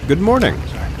Good morning.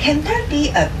 Can there be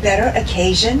a better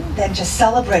occasion than to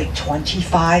celebrate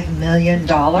 $25 million?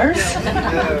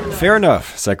 Fair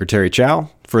enough, Secretary Chow.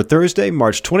 For Thursday,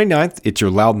 March 29th, it's your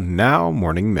Loudon Now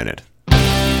Morning Minute.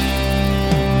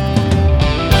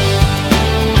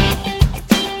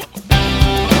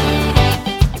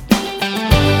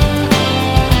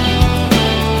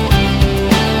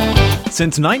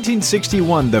 Since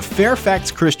 1961, the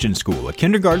Fairfax Christian School, a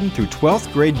kindergarten through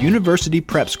 12th grade university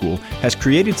prep school, has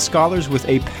created scholars with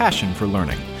a passion for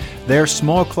learning. Their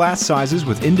small class sizes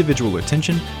with individual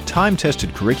attention,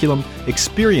 time-tested curriculum,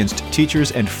 experienced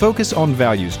teachers, and focus on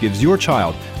values gives your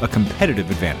child a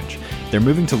competitive advantage. They're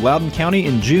moving to Loudoun County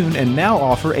in June and now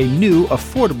offer a new,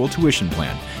 affordable tuition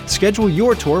plan. Schedule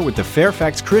your tour with the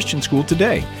Fairfax Christian School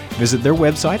today. Visit their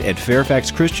website at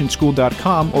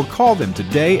fairfaxchristianschool.com or call them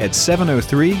today at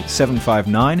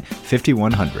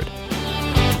 703-759-5100.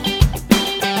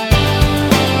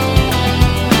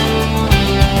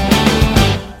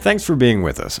 Thanks for being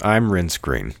with us. I'm Renz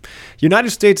Green.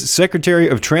 United States Secretary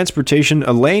of Transportation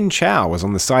Elaine Chao was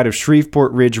on the side of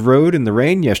Shreveport Ridge Road in the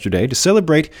rain yesterday to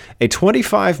celebrate a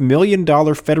 $25 million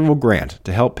federal grant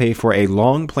to help pay for a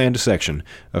long-planned section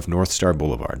of North Star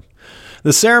Boulevard.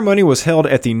 The ceremony was held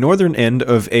at the northern end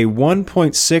of a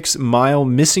 1.6-mile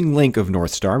missing link of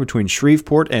North Star between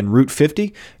Shreveport and Route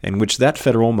 50, and which that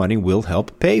federal money will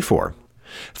help pay for.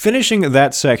 Finishing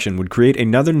that section would create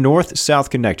another north-south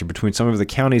connector between some of the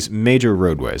county's major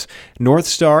roadways. North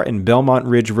Star and Belmont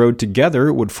Ridge Road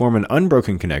together would form an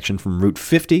unbroken connection from Route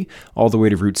 50 all the way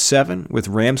to Route 7 with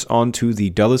ramps onto the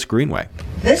Dulles Greenway.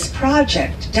 This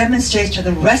project demonstrates to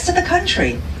the rest of the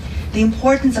country the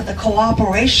importance of the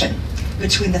cooperation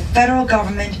between the federal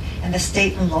government and the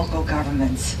state and local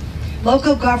governments.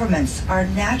 Local governments are a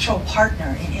natural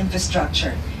partner in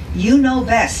infrastructure. You know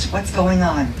best what's going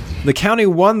on. The county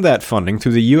won that funding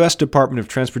through the U.S. Department of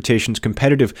Transportation's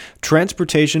competitive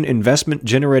Transportation Investment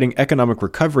Generating Economic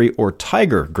Recovery, or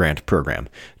TIGER, grant program.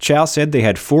 Chow said they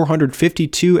had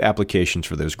 452 applications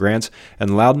for those grants,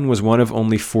 and Loudoun was one of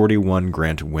only 41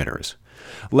 grant winners.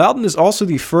 Loudoun is also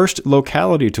the first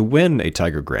locality to win a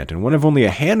TIGER grant and one of only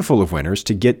a handful of winners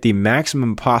to get the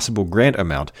maximum possible grant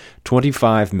amount,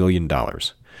 $25 million.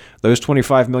 Those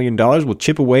 $25 million will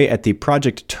chip away at the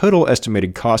project total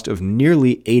estimated cost of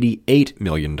nearly $88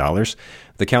 million.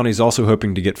 The county is also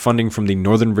hoping to get funding from the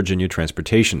Northern Virginia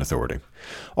Transportation Authority.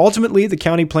 Ultimately, the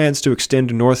county plans to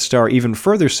extend North Star even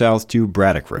further south to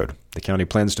Braddock Road. The county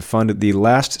plans to fund the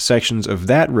last sections of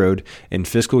that road in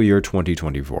fiscal year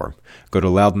 2024. Go to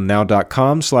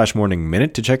loudounnow.com/Morning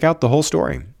Minute to check out the whole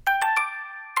story.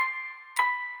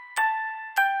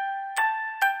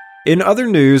 In other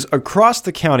news, across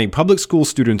the county, public school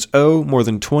students owe more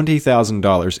than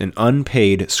 $20,000 in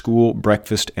unpaid school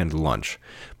breakfast and lunch.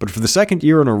 But for the second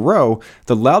year in a row,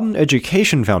 the Loudoun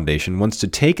Education Foundation wants to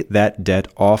take that debt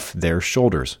off their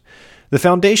shoulders. The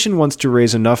foundation wants to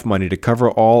raise enough money to cover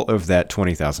all of that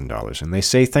 $20,000, and they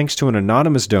say thanks to an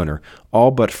anonymous donor, all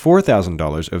but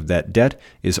 $4,000 of that debt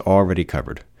is already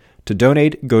covered. To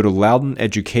donate, go to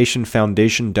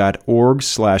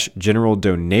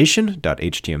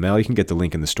loudounneducationfoundation.org/generaldonation.html. You can get the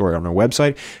link in the story on our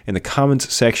website. In the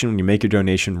comments section, when you make your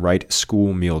donation, write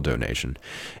school meal donation.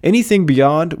 Anything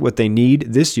beyond what they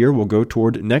need this year will go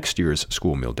toward next year's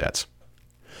school meal debts.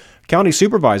 County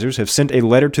supervisors have sent a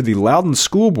letter to the Loudoun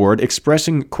School Board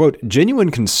expressing, quote,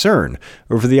 genuine concern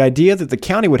over the idea that the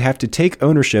county would have to take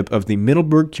ownership of the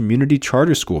Middleburg Community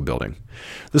Charter School building.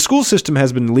 The school system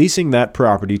has been leasing that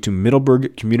property to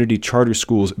Middleburg Community Charter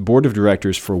School's Board of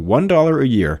Directors for $1 a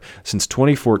year since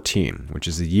 2014, which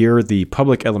is the year the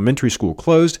public elementary school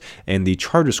closed and the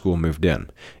charter school moved in.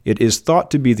 It is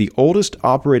thought to be the oldest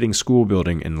operating school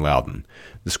building in Loudoun.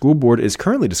 The school board is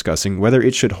currently discussing whether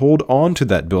it should hold on to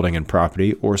that building and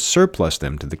property or surplus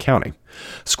them to the county.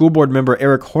 School board member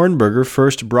Eric Hornberger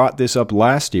first brought this up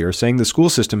last year, saying the school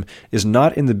system is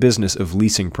not in the business of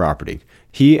leasing property.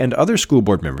 He and other school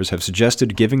board members have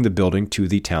suggested giving the building to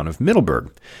the town of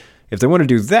Middleburg. If they want to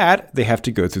do that, they have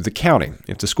to go through the county.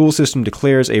 If the school system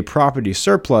declares a property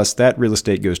surplus, that real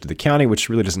estate goes to the county, which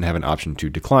really doesn't have an option to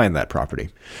decline that property.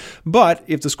 But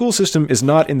if the school system is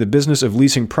not in the business of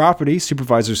leasing property,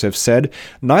 supervisors have said,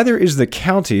 neither is the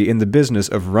county in the business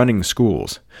of running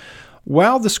schools.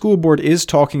 While the school board is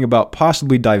talking about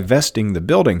possibly divesting the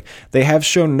building, they have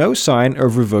shown no sign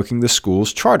of revoking the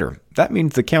school's charter. That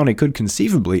means the county could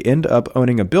conceivably end up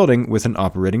owning a building with an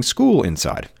operating school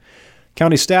inside.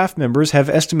 County staff members have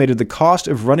estimated the cost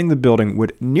of running the building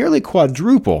would nearly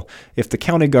quadruple if the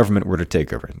county government were to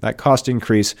take over. That cost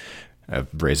increase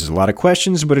Raises a lot of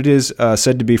questions, but it is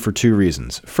said to be for two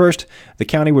reasons. First, the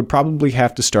county would probably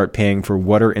have to start paying for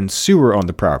water and sewer on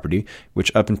the property,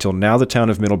 which up until now the town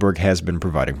of Middleburg has been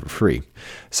providing for free.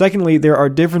 Secondly, there are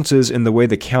differences in the way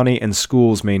the county and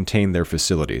schools maintain their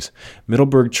facilities.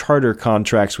 Middleburg Charter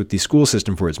contracts with the school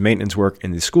system for its maintenance work,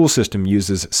 and the school system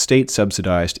uses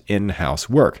state-subsidized in-house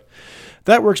work.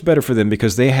 That works better for them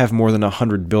because they have more than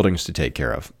 100 buildings to take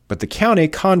care of, but the county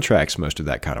contracts most of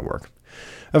that kind of work.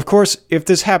 Of course, if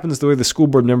this happens the way the school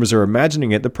board members are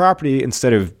imagining it, the property,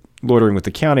 instead of loitering with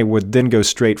the county, would then go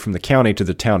straight from the county to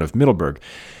the town of Middleburg.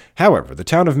 However, the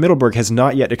town of Middleburg has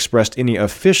not yet expressed any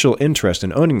official interest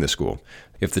in owning the school.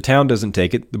 If the town doesn't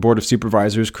take it, the Board of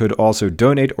Supervisors could also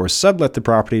donate or sublet the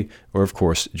property, or of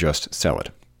course, just sell it.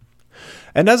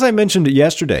 And as I mentioned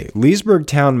yesterday, Leesburg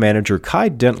Town Manager Kai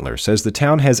Dentler says the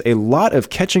town has a lot of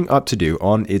catching up to do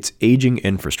on its aging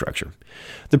infrastructure.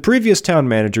 The previous town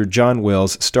manager, John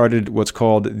Wells, started what's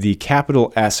called the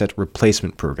Capital Asset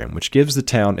Replacement Program, which gives the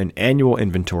town an annual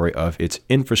inventory of its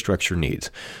infrastructure needs.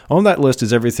 On that list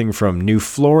is everything from new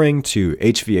flooring to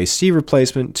HVAC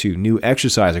replacement to new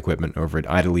exercise equipment over at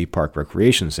Ida Lee Park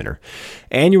Recreation Center.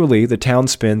 Annually, the town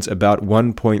spends about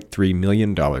 $1.3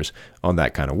 million on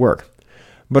that kind of work.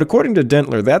 But according to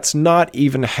Dentler, that's not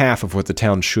even half of what the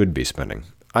town should be spending.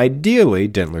 Ideally,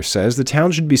 Dentler says, the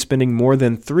town should be spending more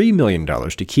than $3 million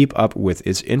to keep up with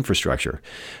its infrastructure.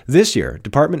 This year,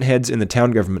 department heads in the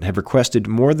town government have requested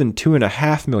more than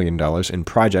 $2.5 million in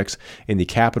projects in the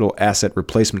Capital Asset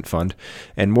Replacement Fund,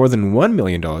 and more than $1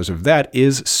 million of that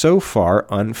is so far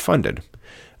unfunded.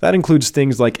 That includes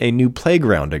things like a new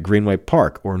playground at Greenway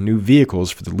Park or new vehicles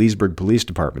for the Leesburg Police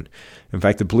Department. In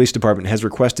fact, the police department has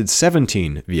requested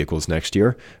 17 vehicles next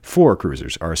year. 4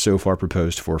 cruisers are so far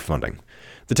proposed for funding.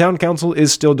 The town council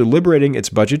is still deliberating its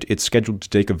budget. It's scheduled to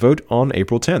take a vote on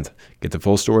April 10th. Get the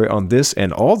full story on this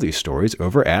and all these stories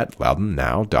over at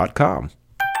loudounnow.com.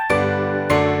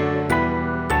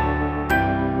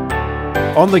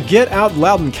 On the Get Out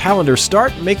Loudoun calendar,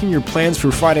 start making your plans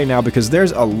for Friday now because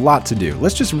there's a lot to do.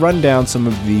 Let's just run down some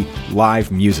of the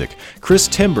live music. Chris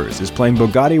Timbers is playing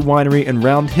Bogatti Winery in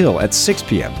Round Hill at 6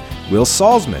 p.m. Will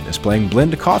Salzman is playing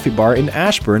Blend Coffee Bar in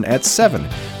Ashburn at 7.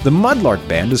 The Mudlark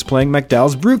Band is playing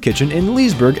McDowell's Brew Kitchen in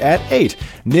Leesburg at 8.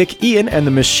 Nick Ian and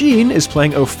the Machine is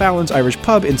playing O'Fallon's Irish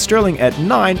Pub in Sterling at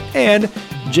 9. And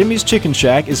Jimmy's Chicken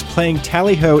Shack is playing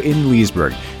Tally Ho in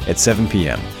Leesburg at 7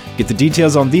 p.m. Get the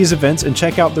details on these events and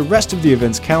check out the rest of the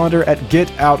events calendar at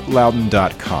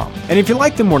getoutloudon.com. And if you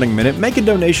like the Morning Minute, make a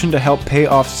donation to help pay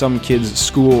off some kids'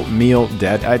 school meal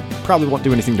debt. I probably won't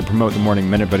do anything to promote the Morning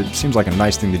Minute, but it seems like a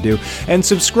nice thing to do. And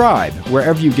subscribe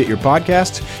wherever you get your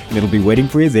podcasts, and it'll be waiting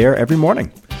for you there every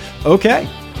morning. Okay,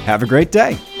 have a great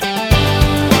day.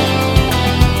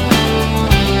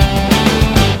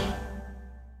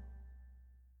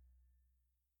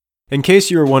 In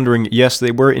case you were wondering, yes,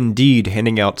 they were indeed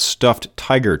handing out stuffed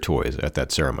tiger toys at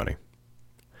that ceremony.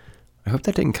 I hope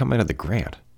that didn't come out of the grant.